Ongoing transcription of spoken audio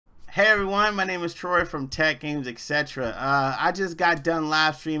Hey everyone, my name is Troy from TechGamesEtc. I just got done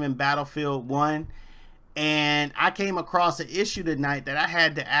live streaming Battlefield 1 and I came across an issue tonight that I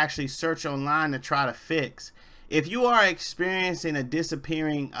had to actually search online to try to fix. If you are experiencing a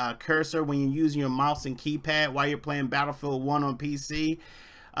disappearing cursor when you're using your mouse and keypad while you're playing Battlefield 1 on PC,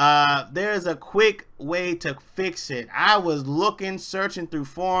 there's a quick way to fix it. I was looking, searching through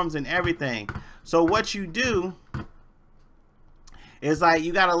forums and everything. So what you do is like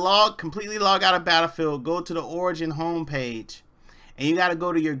you gotta completely log out of Battlefield, go to the Origin homepage, and you gotta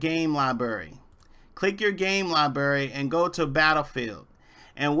go to your game library. Click your game library and go to Battlefield.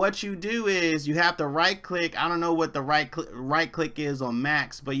 And what you do is you have to right click. I don't know what the right click is on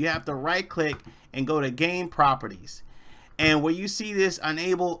Macs, but you have to right click and go to game properties. And where you see this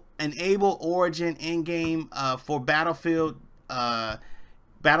enable Origin in-game for Battlefield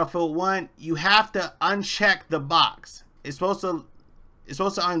 1, you have to uncheck the box. It's supposed to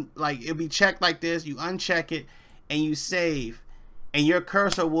it'll be checked like this. You uncheck it and you save and your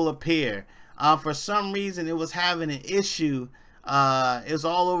cursor will appear. For some reason it was having an issue. It was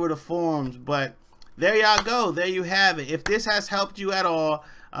all over the forums, but there y'all go. There you have it. If this has helped you at all,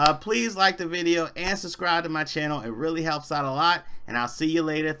 please like the video and subscribe to my channel. It really helps out a lot, and I'll see you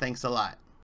later. Thanks a lot.